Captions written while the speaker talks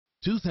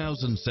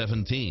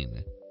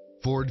2017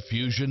 Ford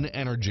Fusion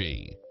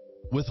Energi.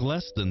 With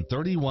less than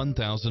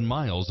 31,000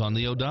 miles on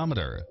the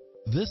odometer,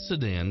 this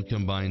sedan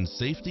combines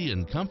safety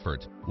and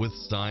comfort with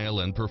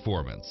style and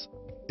performance.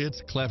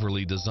 It's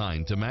cleverly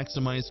designed to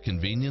maximize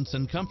convenience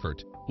and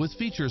comfort with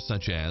features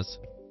such as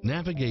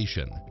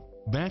navigation,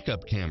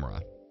 backup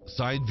camera,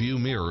 side view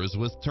mirrors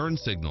with turn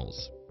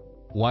signals,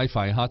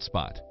 Wi-Fi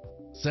hotspot,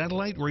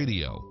 satellite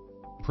radio,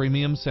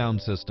 premium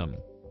sound system,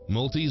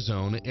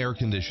 multi-zone air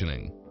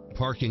conditioning,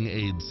 parking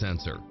aid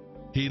sensor,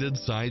 heated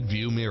side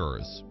view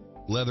mirrors,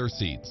 leather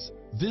seats.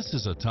 This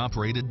is a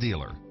top-rated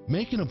dealer.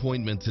 Make an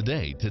appointment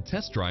today to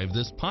test drive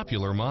this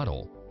popular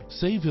model.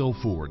 Sayville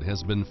Ford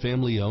has been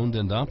family-owned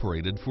and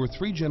operated for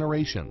 3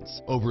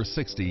 generations, over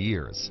 60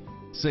 years.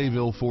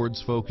 Sayville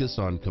Ford's focus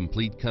on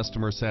complete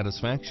customer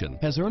satisfaction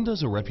has earned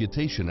us a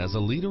reputation as a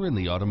leader in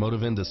the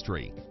automotive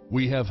industry.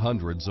 We have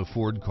hundreds of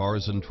Ford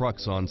cars and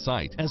trucks on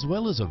site, as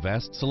well as a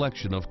vast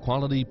selection of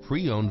quality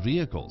pre-owned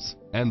vehicles.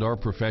 And our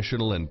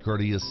professional and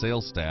courteous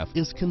sales staff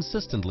is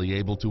consistently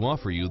able to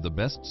offer you the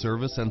best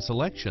service and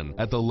selection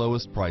at the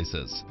lowest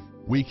prices.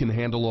 We can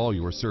handle all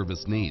your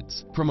service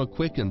needs, from a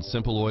quick and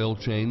simple oil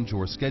change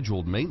or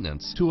scheduled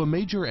maintenance to a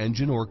major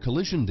engine or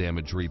collision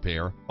damage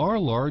repair. Our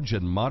large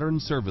and modern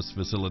service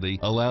facility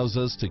allows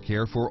us to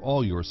care for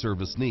all your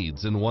service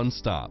needs in one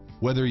stop.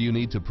 Whether you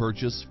need to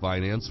purchase,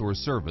 finance, or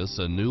service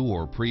a new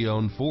or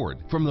pre-owned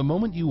Ford, from the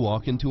moment you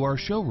walk into our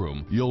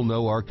showroom, you'll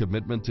know our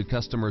commitment to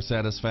customer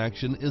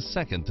satisfaction is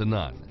second to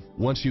none.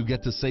 Once you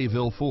get to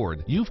Sayville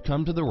Ford, you've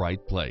come to the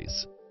right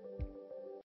place.